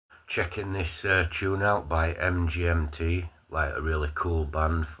checking this tune out by MGMT, like a really cool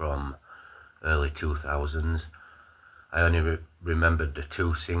band from early 2000s. I only remembered the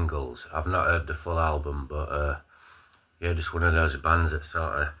two singles. I've not heard the full album, but yeah, just one of those bands that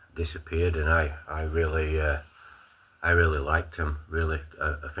sort of disappeared, and I really liked them. Really,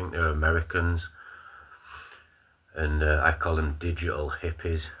 I think they're Americans, and I call them digital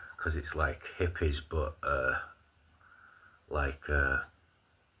hippies because it's like hippies, but like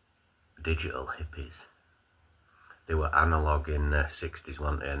digital hippies. They were analog in the 60s,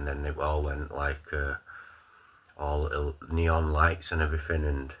 weren't they? And then they all went like all little neon lights and everything,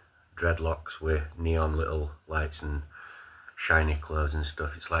 and dreadlocks with neon little lights and shiny clothes and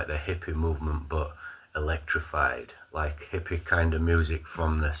stuff. It's like the hippie movement, but electrified, like hippie kind of music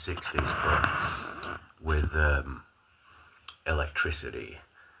from the 60s, but with electricity.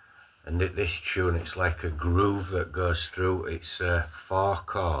 And this tune, it's like a groove that goes through. It's 4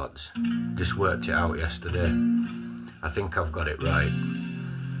 chords. Just worked it out yesterday. I think I've got it right.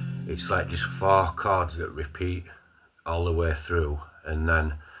 It's like just 4 chords that repeat all the way through, and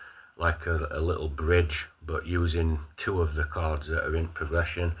then like a little bridge, but using 2 of the chords that are in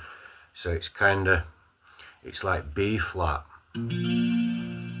progression. So it's it's like B flat.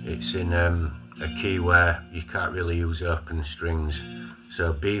 It's in a key where you can't really use open strings.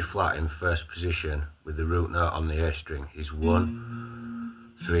 So B flat in first position with the root note on the A string is 1,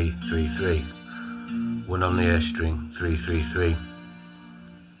 3, 3, 3. 1 on the A string, 3, 3, 3.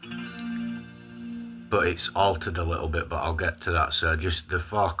 But it's altered a little bit, but I'll get to that. So just the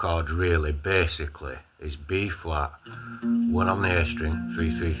 4 chords really basically is B flat, 1 on the A string,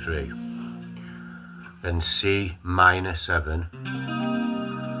 3, 3, 3. Then C minor 7.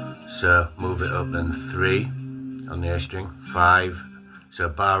 So move it up, then 3 on the A string, 5. So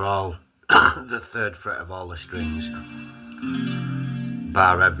bar all the 3rd fret of all the strings.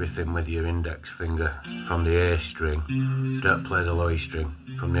 Bar everything with your index finger from the A string. Don't play the low E string.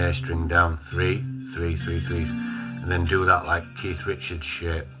 From the A string down, 3, 3, 3, 3. And then do that like Keith Richards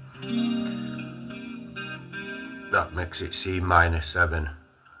shape. That makes it C minor 7.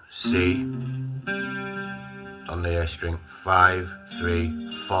 C on the A string, 5,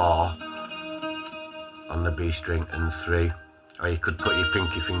 3, 4 on the B string, and 3. Or you could put your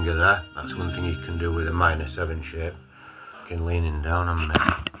pinky finger there. That's one thing you can do with a minor 7 shape. Leaning down on me.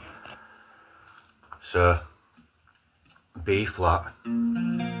 So B flat, 1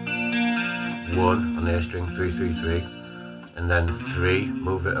 on the A string, 3, 3, 3, and then 3,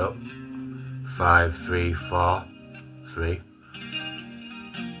 move it up, 5, 3, 4, 3.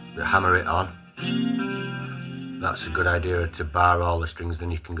 Hammer it on. That's a good idea to bar all the strings,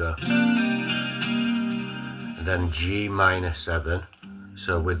 then you can go. And then G minor 7,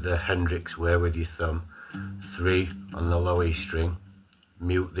 so with the Hendrix way with your thumb, 3 on the low E string,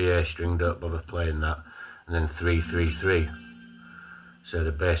 mute the A string, don't bother playing that, and then 3, 3, 3. So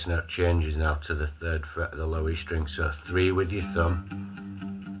the bass note changes now to the 3rd fret of the low E string. So 3 with your thumb,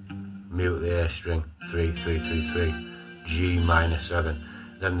 mute the A string, 3, 3, 3, 3, G minor 7.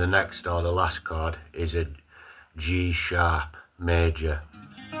 Then the next or the last chord is a G sharp major.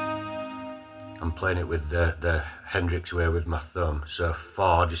 I'm playing it with the Hendrix way with my thumb. So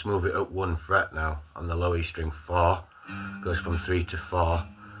 4, just move it up 1 fret now on the low E string. 4 goes from 3 to 4.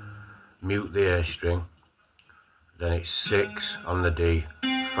 Mute the A string. Then it's 6 on the D,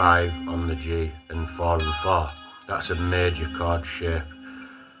 5 on the G, and 4 and 4. That's a major chord shape.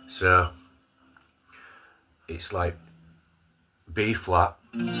 So it's like B flat,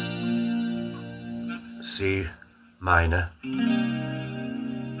 C minor,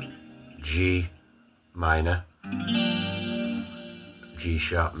 G minor, G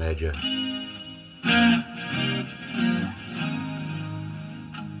sharp major.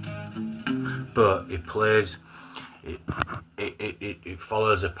 But it plays, it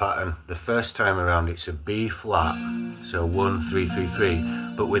follows a pattern. The first time around it's a B flat, so 1, 3, 3, 3,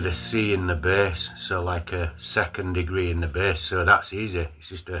 but with a C in the bass, so like a 2nd degree in the bass. So that's easy, it's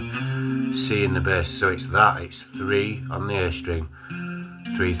just a C in the bass. So it's 3 on the A string,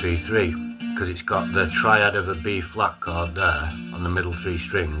 3, 3, 3, because it's got the triad of a B flat chord there on the middle 3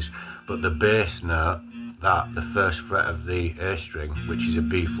 strings, but the bass note, the 1st fret of the A string, which is a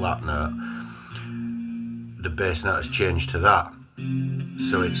B flat note, the bass note has changed to that.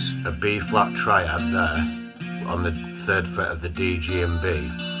 So it's a B flat triad there on the 3rd fret of the D, G and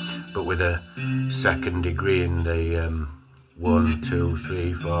B, but with a 2nd degree in the 1, 2,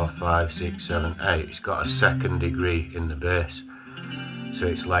 3, 4, 5, 6, 7, 8. It's got a 2nd degree in the bass. So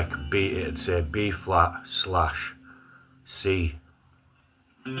it's like B, it'd say B flat slash C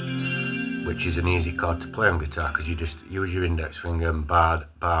which is an easy chord to play on guitar because you just use your index finger and bar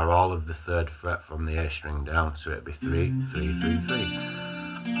all of the 3rd fret from the A string down, so it'd be 3, 3, 3, 3.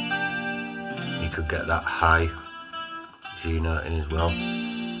 You could get that high G note in as well,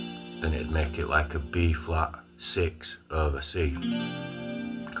 then it'd make it like a B flat 6 over C,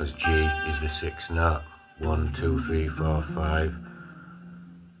 because G is the 6th note. 1, 2, 3, 4, 5.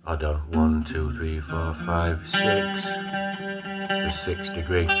 Hold on. 1, 2, 3, 4, 5, 6. It's the 6th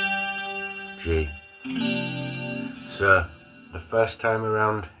degree G. So the first time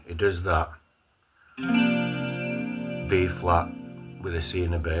around he does that, B flat with a C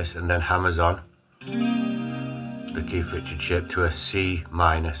in the bass, and then hammers on the Keith Richards shape to a C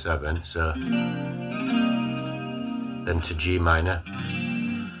minor 7. So then to G minor,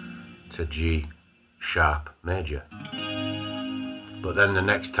 to G sharp major. But then the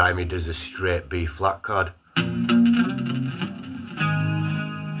next time he does a straight B flat chord.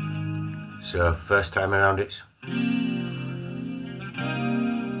 So first time around it's,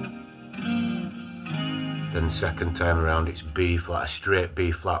 then second time around it's B flat, a straight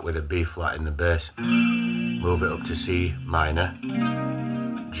B flat with a B flat in the bass. Move it up to C minor,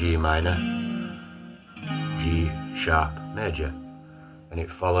 G minor, G sharp major. And it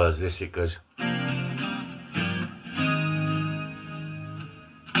follows this, it goes.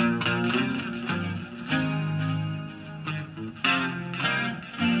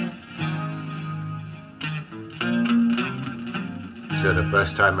 So the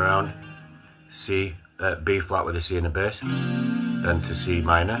first time around, B flat with a C in the bass, then to C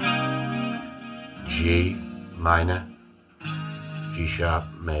minor, G minor, G sharp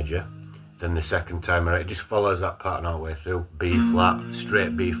major. Then the second time around, it just follows that pattern all the way through. B flat,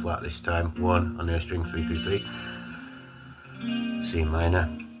 straight B flat this time, 1 on the A string, 3, 3, 3. C minor,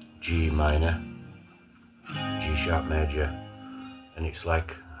 G minor, G sharp major. And it's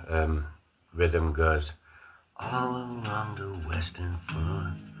like rhythm goes, all along the western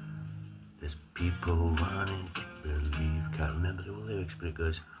front, there's people wanting to believe. Can't remember the lyrics, but it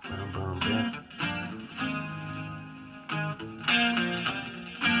goes, bum, bum, bum.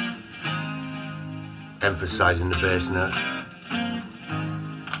 Emphasizing the bass note.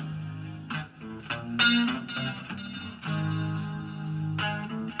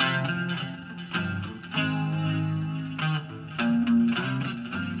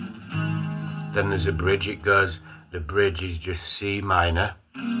 Then there's a bridge, it goes, the bridge is just C minor.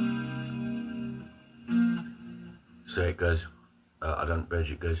 So it goes, I don't bridge,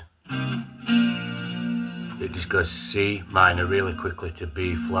 it goes. It just goes C minor really quickly to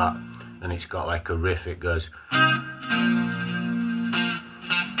B flat. And it's got like a riff, it goes.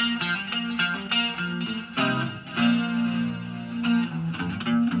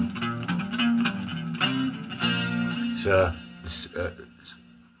 So,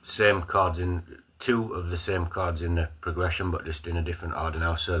 same chords in, 2 of the same chords in the progression, but just in a different order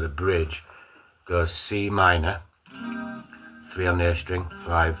now. So the bridge goes C minor, 3 on the A string,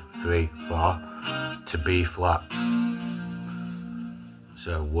 5, 3, 4, to B flat.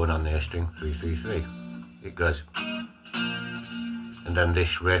 So 1 on the A string, 3, 3, 3. It goes. And then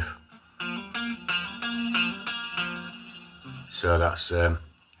this riff. So that's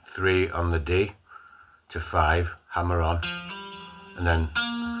 3 on the D to 5, hammer on. And then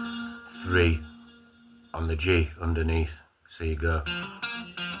 3 on the G underneath. So you go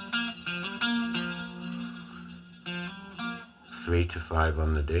 3 to 5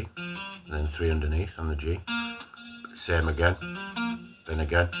 on the D, and then 3 underneath on the G. Same again. Then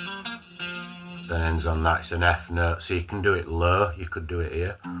again, then ends on that. It's an F note, so you can do it low, you could do it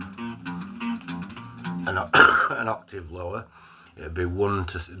here, an octave lower. It'd be 1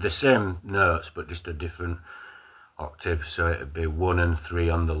 to the same notes but just a different octave, so it'd be 1 and 3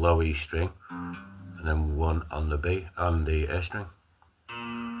 on the low E string, and then 1 on the B, on the A string,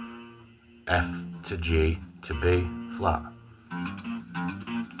 F to G to B flat.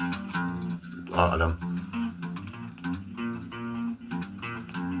 Lot of them.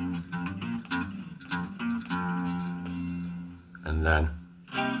 And then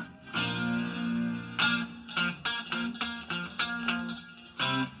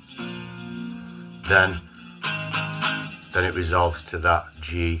it resolves to that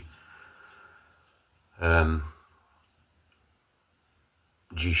G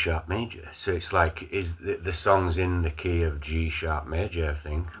G sharp major. So it's like, is the song's in the key of G sharp major, I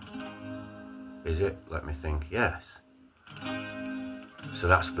think. Is it? Let me think. Yes. So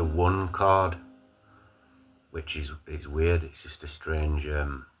that's the 1 chord, which is, it's weird, it's just a strange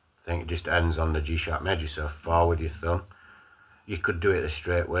thing. It just ends on the G sharp major, so 4 with your thumb. You could do it the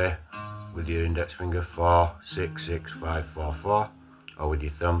straight way with your index finger, 4, 6, 6, 5, 4, 4, or with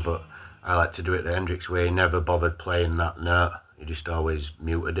your thumb, but I like to do it the Hendrix way. He never bothered playing that note, he just always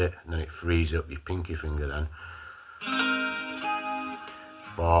muted it, and then it frees up your pinky finger then.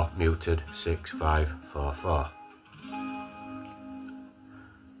 4 muted, 6, 5, 4, 4.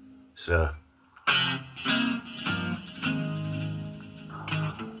 So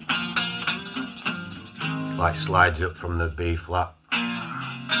like slides up from the B flat.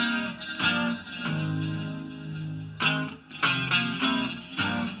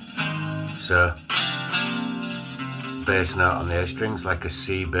 So bass note on the A strings, like a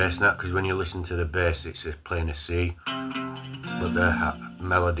C bass note, because when you listen to the bass it's playing a C, but the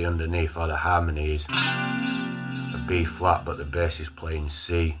melody underneath, or the harmony, is a B flat, but the bass is playing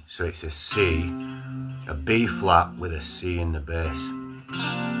C. So it's a C, a B flat with a C in the bass,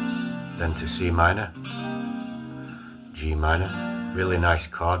 then to C minor, G minor. Really nice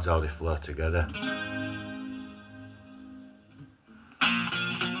chords, how they flow together.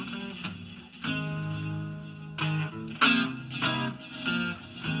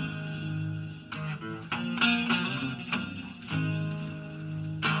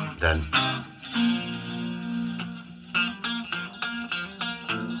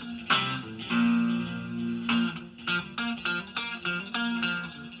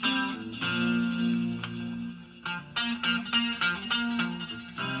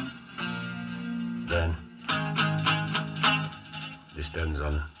 Then this ends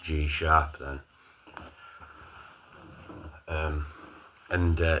on G sharp then.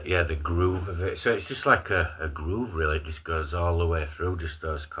 Yeah, the groove of it, so it's just like a groove really. It just goes all the way through, just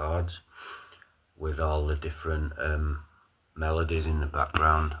those chords with all the different melodies in the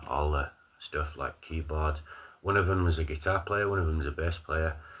background, all the stuff like keyboards. One of them was a guitar player, one of them was a bass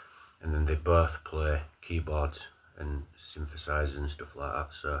player, and then they both play keyboards and synthesizers and stuff like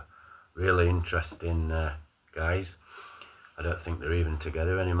that. So really interesting guys. I don't think they're even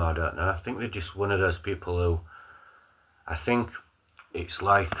together anymore, I don't know. I think they're just one of those people who, I think it's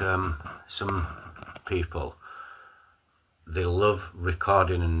like some people, they love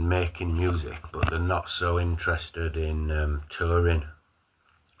recording and making music, but they're not so interested in touring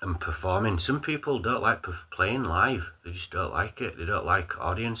and performing. Some people don't like playing live, they just don't like it. They don't like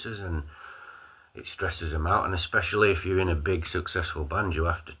audiences, and it stresses them out. And especially if you're in a big successful band, you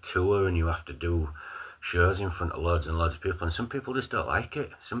have to tour and you have to do shows in front of loads and loads of people, and some people just don't like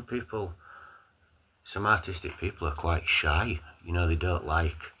it. Some artistic people are quite shy, you know, they don't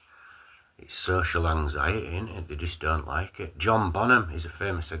like, it's social anxiety, isn't it? They just don't like it. John Bonham is a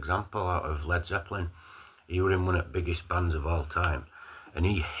famous example out of Led Zeppelin. He was in one of the biggest bands of all time, and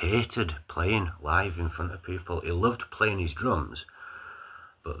he hated playing live in front of people. He loved playing his drums,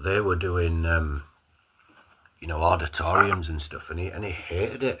 but they were doing, you know, auditoriums and stuff, and he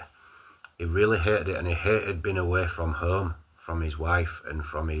hated it. He really hated it, and he hated being away from home, from his wife and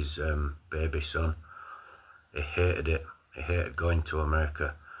from his baby son. He hated it. He hated going to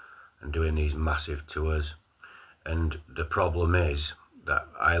America and doing these massive tours. And the problem is that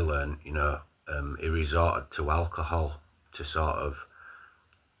I learned, you know, he resorted to alcohol to sort of,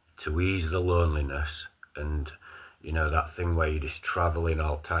 to ease the loneliness. And, you know, that thing where you're just travelling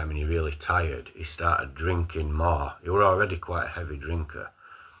all the time and you're really tired. He started drinking more. He was already quite a heavy drinker.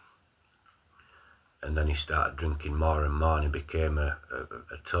 And then he started drinking more and more, and he became a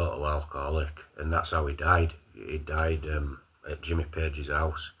total alcoholic, and that's how he died. He died at Jimmy Page's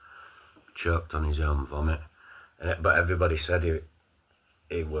house, choked on his own vomit. But everybody said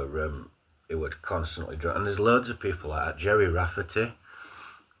he would constantly drink. And there's loads of people like that. Jerry Rafferty,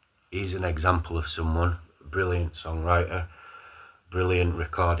 he's an example of someone, brilliant songwriter, brilliant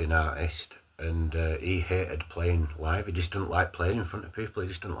recording artist, and he hated playing live. He just didn't like playing in front of people. He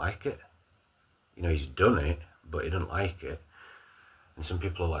just didn't like it. You know, he's done it, but he didn't like it. And some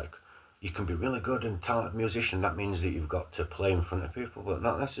people are like, you can be really good and talented musician, that means that you've got to play in front of people, but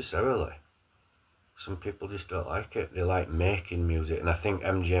not necessarily. Some people just don't like it. They like making music, and I think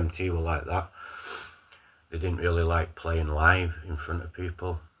MGMT were like that. They didn't really like playing live in front of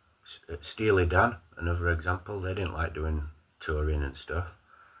people. Steely Dan, another example, they didn't like doing touring and stuff.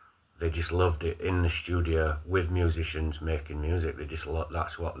 They just loved it in the studio with musicians making music.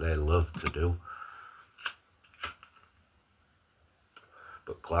 That's what they loved to do.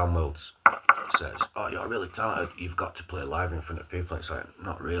 But Clown Worlds says, oh, you're really talented, you've got to play live in front of people. It's like,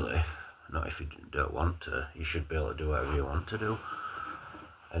 not really. Not if you don't want to. You should be able to do whatever you want to do.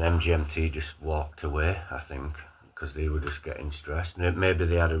 And MGMT just walked away, I think, because they were just getting stressed. Maybe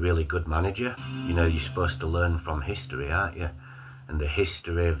they had a really good manager. You know, you're supposed to learn from history, aren't you? And the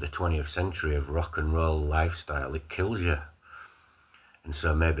history of the 20th century of rock and roll lifestyle, it kills you. And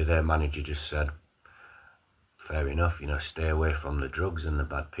so maybe their manager just said, fair enough, you know, stay away from the drugs and the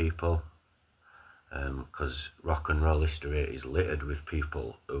bad people, because rock and roll history is littered with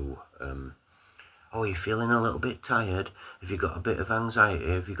people who, oh, you're feeling a little bit tired, have you got a bit of anxiety,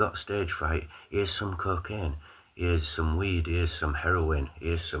 have you got stage fright, here's some cocaine, here's some weed, here's some heroin,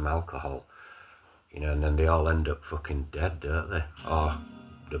 here's some alcohol, you know, and then they all end up fucking dead, don't they? Or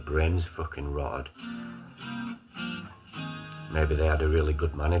the brain's fucking rotted. Maybe they had a really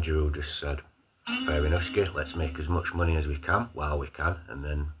good manager who just said, fair enough, Skit, let's make as much money as we can while we can, and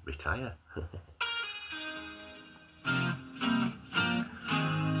then retire.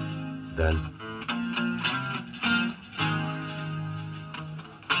 Then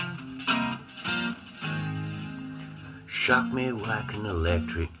shock me like an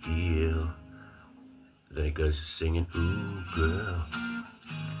electric eel. Then he goes singing, ooh girl,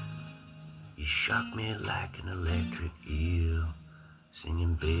 you shock me like an electric eel,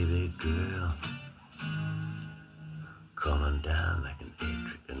 singing baby girl, come on down like an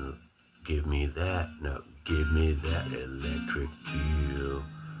electric, and give me that, no, give me that electric eel.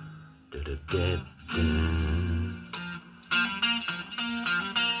 Da da da da.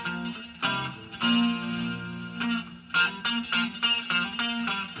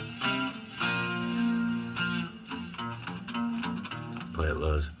 Play it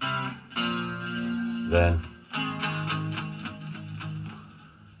lows. Then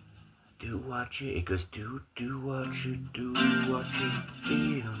do what you, it goes do what you do, what you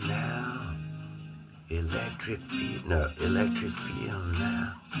feel now. Electric feel, no, electric feel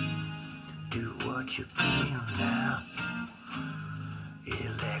now. Do what you feel now.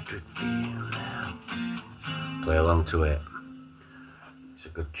 Electric feel now. Play along to it. It's a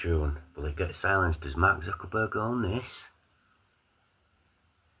good tune. Will it get silenced? Does Mark Zuckerberg own this?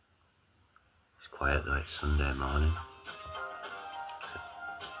 It's quiet though, it's Sunday morning.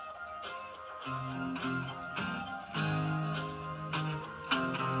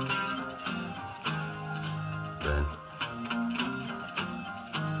 Then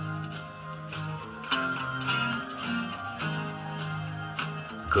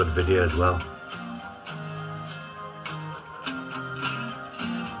good video as well.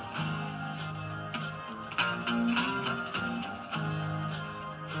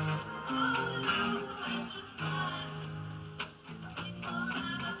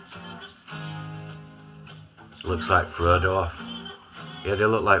 Looks like Frodo off. Yeah, they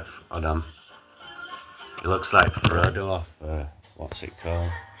look like, hold on. It looks like Frodo off, what's it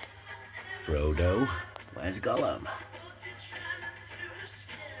called? Frodo. Where's Gollum?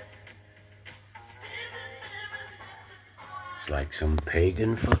 It's like some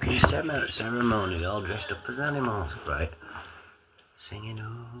pagan fucking ceremony, all dressed up as animals, right? Singing,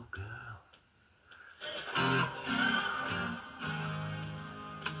 oh girl.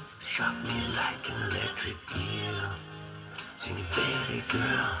 Shock me like an electric eel, singing baby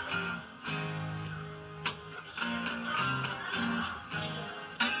girl.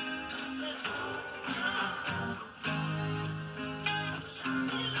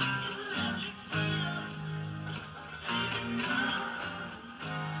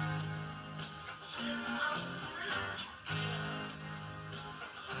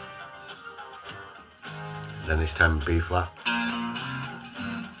 Then this time B flat.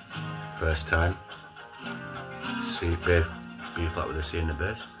 First time. C, B flat with a C in the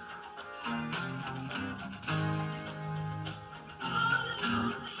bass.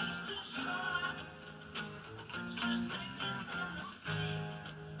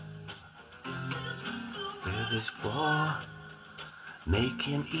 It is for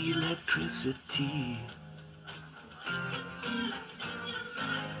making electricity.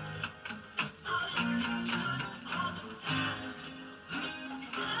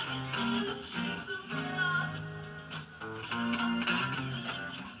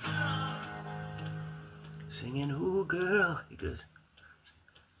 Singing, ooh girl, he goes.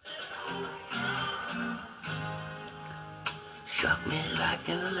 Shock me like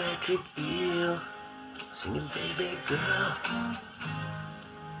an electric eel, singing baby girl.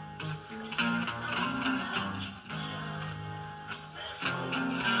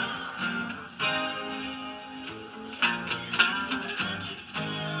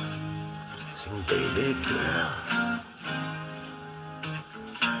 Singing baby girl.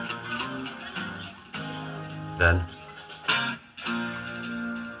 Then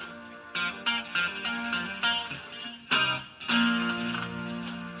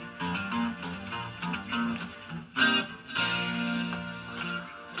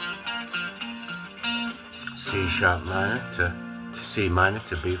C sharp minor to C minor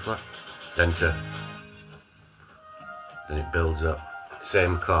to B flat, then it builds up,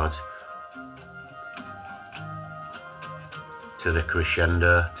 same chords. to the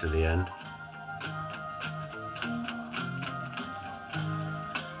crescendo to the end.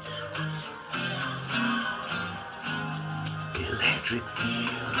 Electric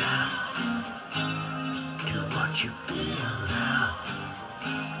feel now. Do what you feel now.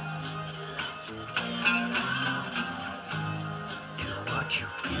 Do what you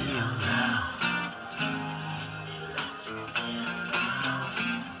feel now.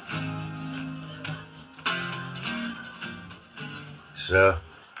 So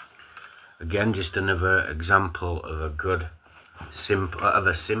again, just another example of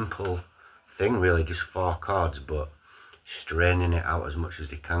a simple thing, really, just 4 chords, but straining it out as much as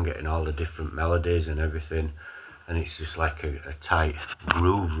they can, getting all the different melodies and everything, and it's just like a tight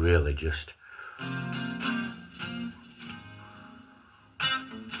groove, really, just.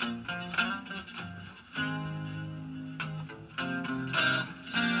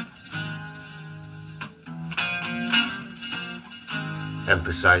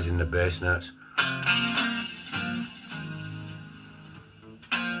 Emphasizing the bass notes.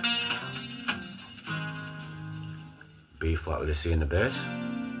 B flat with a C in the bass,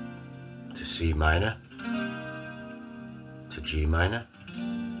 to C minor, to G minor,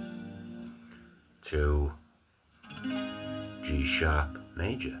 to G sharp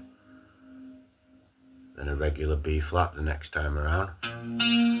major, then a regular B flat the next time around,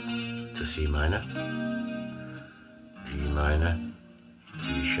 to C minor, G minor,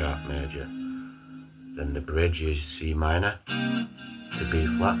 G sharp major, then the bridge is C minor to B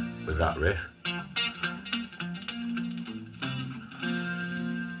flat with that riff.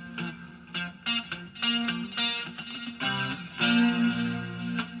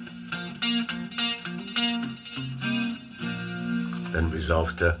 Then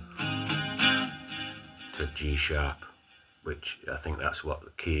resolves to G sharp, which I think that's what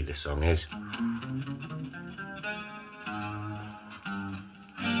the key of the song is.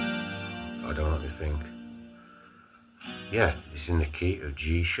 I don't know what you think. Yeah, it's in the key of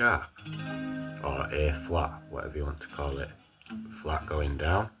G sharp, or A flat, whatever you want to call it. Flat going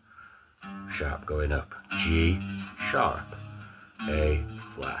down, sharp going up. G sharp, A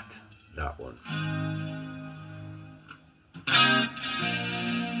flat, that one.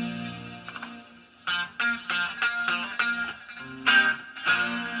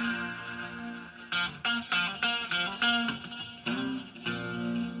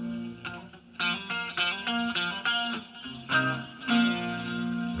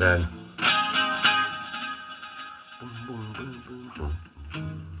 Then boom, boom, boom, boom,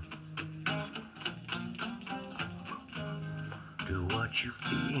 boom. Do what you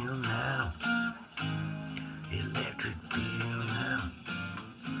feel now. Electric feel now.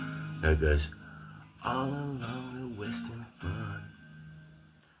 Now it goes all along the western front.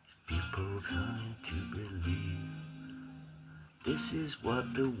 People coming to believe this is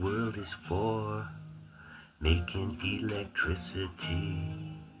what the world is for, making electricity.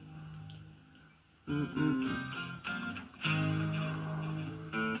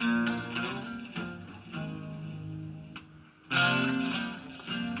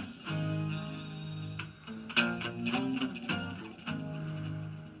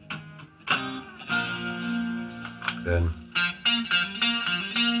 Then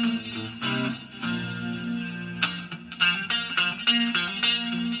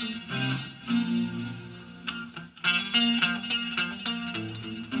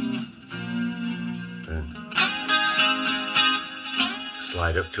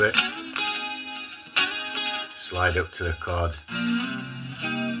slide up to it, slide up to the chord,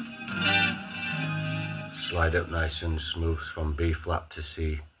 slide up nice and smooth from B flat to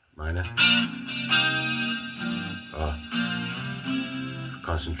C minor, or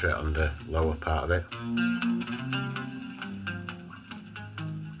concentrate on the lower part of it,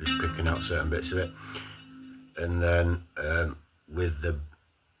 just picking out certain bits of it, and then with the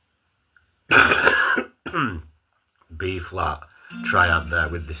B flat triad there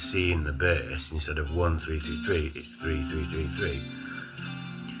with the C in the bass, instead of 1 3 3 3, it's 3 3 3 3.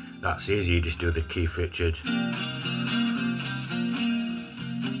 That's easy, you just do the Keith Richards.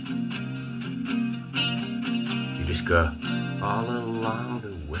 You just go all along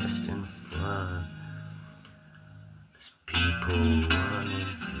the western front. There's people running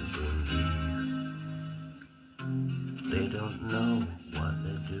to believe. They don't know what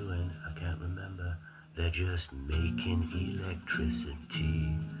they're doing, I can't remember. They're just making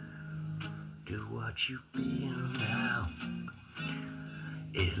electricity. Do what you feel now.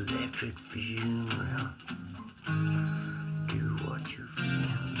 Electric feel now. Do what you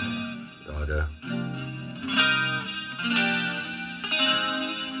feel now. Order.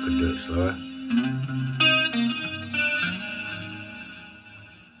 Could do it slower.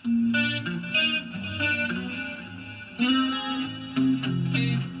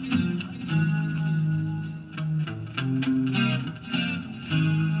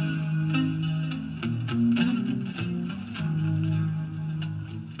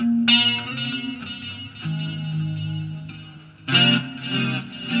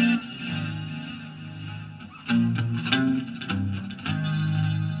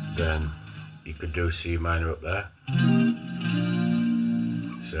 could do C minor up there.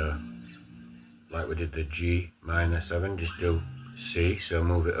 So, like we did the G minor 7, just do C, so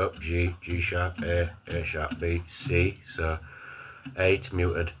move it up, G, G sharp, A sharp, B, C, so 8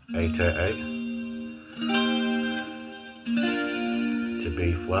 muted, 8, 8, 8, to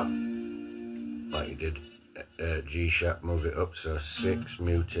B flat, like you did G sharp, move it up, so 6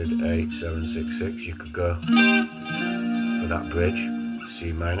 muted, 8, 7, 6, 6, you could go for that bridge,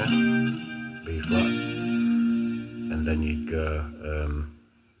 C minor, B flat, and then you'd go,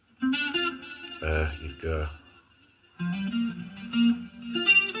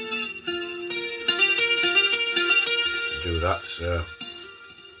 do that, so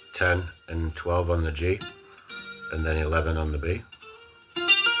 10 and 12 on the G, and then 11 on the B,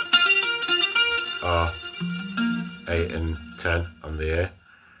 or 8 and 10 on the A,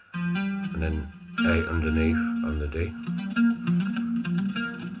 and then 8 underneath on the D.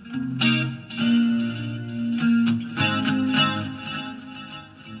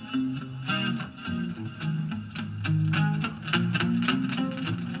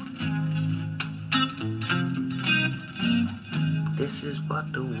 This is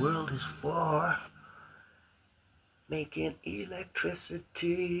what the world is for, making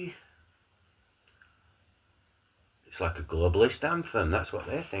electricity. It's like a globalist anthem, that's what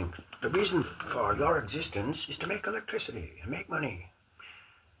they think. The reason for your existence is to make electricity and make money.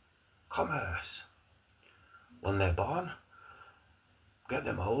 Commerce. When they're born, get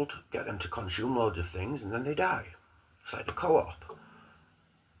them old, get them to consume loads of things, and then they die. It's like the co-op.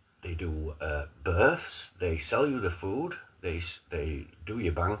 They do births, they sell you the food, they do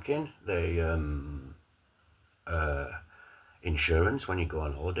your banking, they insurance when you go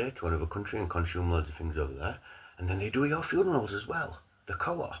on holiday to another country and consume loads of things over there, and then they do your funerals as well. The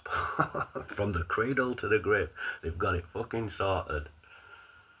co-op. From the cradle to the grave, they've got it fucking sorted.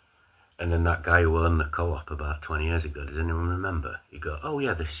 And then that guy who owned the co-op about 20 years ago, does anyone remember? You go, oh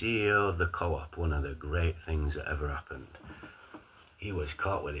yeah, the CEO of the co-op, one of the great things that ever happened. He was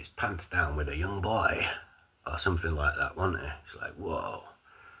caught with his pants down with a young boy, or something like that, wasn't he? It's like, whoa,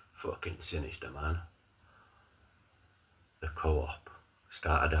 fucking sinister, man. The co-op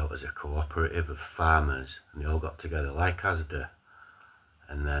started out as a cooperative of farmers, and they all got together like Asda,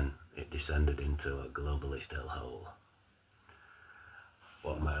 and then it descended into a globalist hellhole.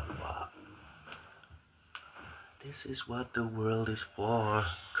 What am I on about? This is what the world is for,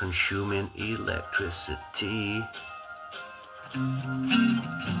 consuming electricity.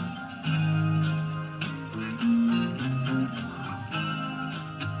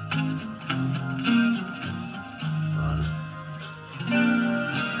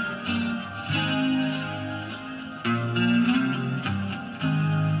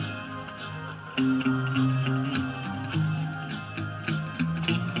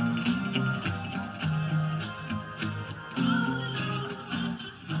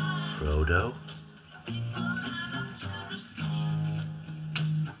 Frodo.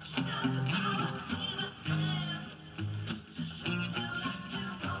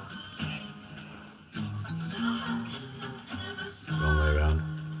 Wrong way around.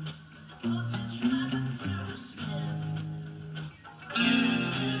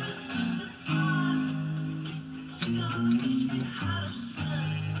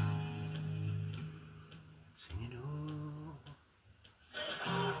 Singing, ooh.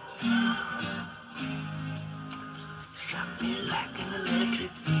 Shot me like an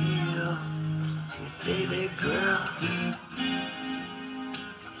electric eel. Say, baby girl.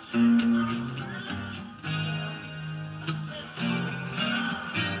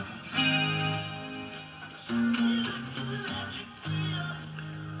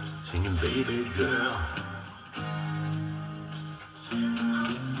 Singing, baby girl.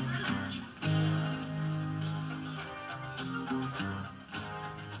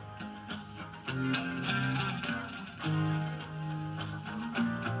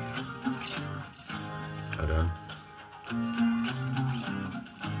 Hold on.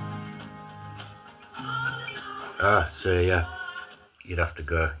 So yeah, you'd have to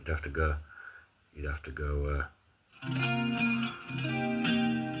go.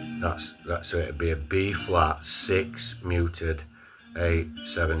 That's so it'd be a B flat 6 muted 8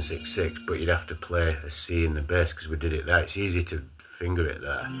 7 6 6, but you'd have to play a C in the bass because we did it there. It's easy to finger it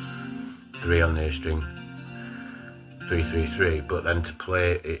there. 3 on the A string, 3 3 3, but then to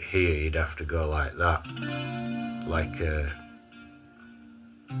play it here you'd have to go like that, like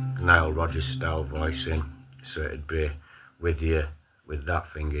Nile Rodgers style voicing. So it'd be with that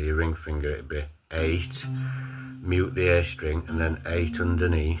finger, your ring finger, it'd be 8, mute the A string, and then 8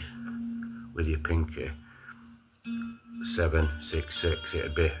 underneath with your pinky, 7 6 6.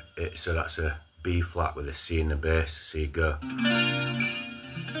 It'd be so that's a B flat with a C in the bass. So you go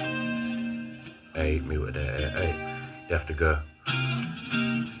A, muted A, A. You have to go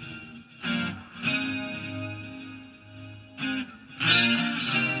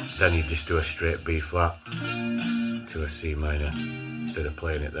then you just do a straight B flat to a C minor instead of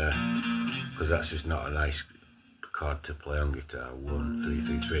playing it there, because that's just not a nice chord to play on guitar. 1,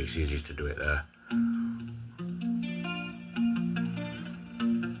 3, 3, 3. It's easiest to do it there.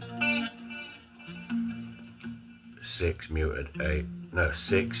 Six muted 8, no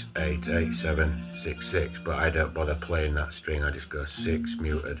 6, 8, 8, 7, 6, 6. But I don't bother playing that string. I just go 6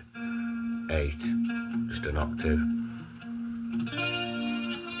 muted 8, just an octave.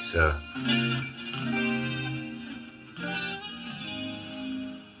 So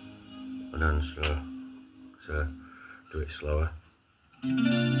and then slow. So do it slower.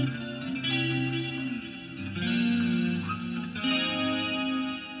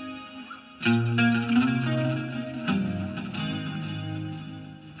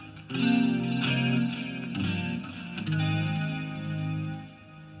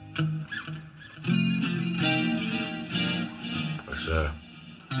 So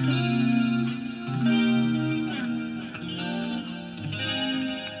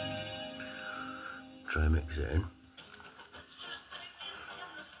try and mix it in.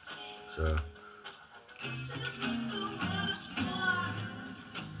 So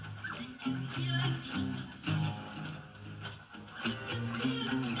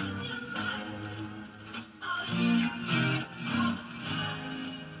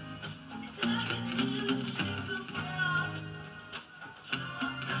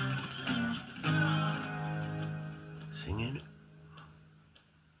singing.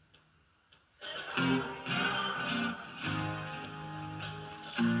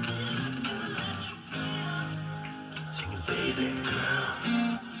 Singing, baby girl.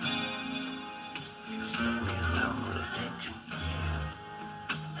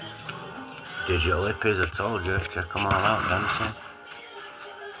 Digital Hippies, I told you, check them all out, dancing.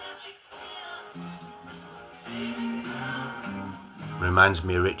 Reminds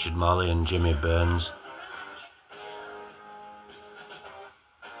me of Richard Morley and Jimmy Burns.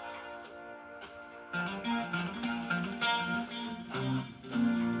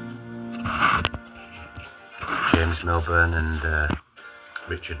 James Milburn and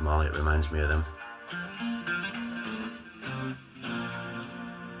Richard Morley, it reminds me of them.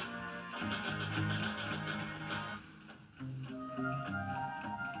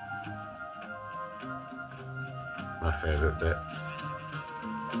 My favourite bit.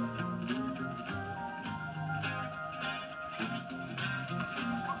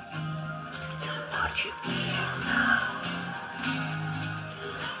 What you feel now?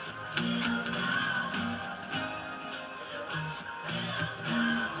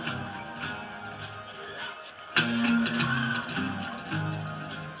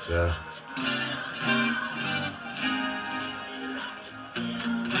 So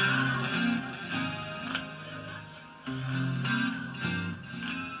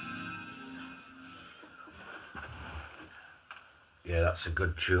yeah, that's a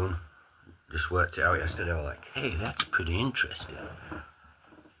good tune. Just worked it out yesterday. I was like, hey, that's pretty interesting.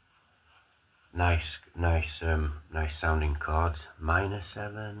 Nice sounding chords. Minor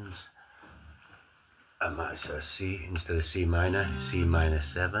sevens. So C instead of C minor, C minor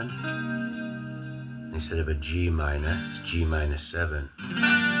 7. Instead of a G minor, it's G minor 7.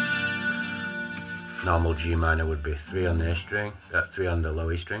 Normal G minor would be 3 on the A string, 3 on the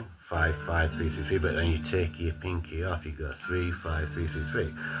low E string, 5, 5, 3, 3, 3. But then you take your pinky off, you go 3, 5, 3, 3,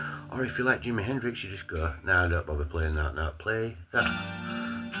 3. Or if you like Jimi Hendrix, you just go, no, don't bother playing that, now play that.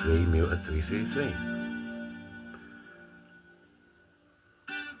 3 muted 3, 3, 3.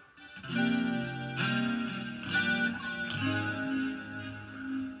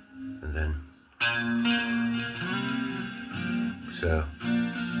 And then so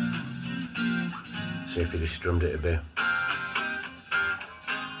if you just strummed it a bit.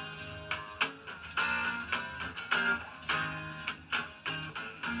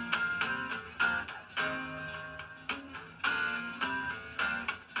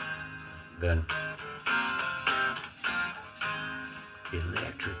 Then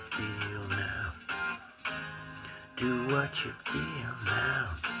electric feel now. Do what you feel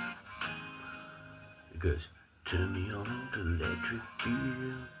now. It goes, turn me on to electric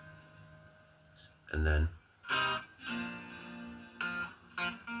feel. And then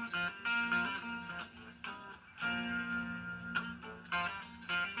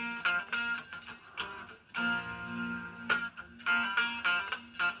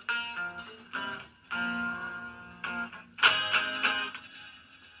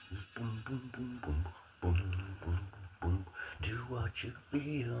boom, boom, boom, what you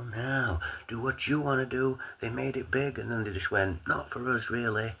feel now. Do what you want to do. They made it big and then they just went, not for us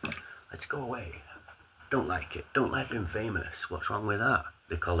really. Let's go away. Don't like it. Don't like being famous. What's wrong with that?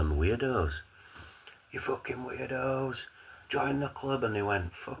 They call them weirdos. You fucking weirdos. Join the club. And they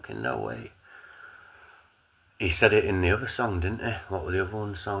went, fucking no way. He said it in the other song, didn't he? What was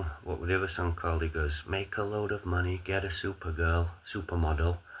the other song called? He goes, make a load of money, get a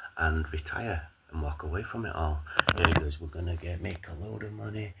supermodel, and retire and walk away from it all. Yeah, he goes, we're gonna make a load of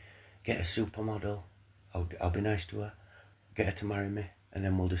money, get a supermodel, I'll be nice to her, get her to marry me, and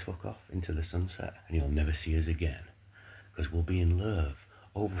then we'll just fuck off into the sunset, and you'll never see us again, because we'll be in love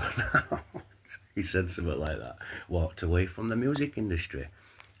over and out. He said something like that. Walked away from the music industry.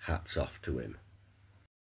 Hats off to him.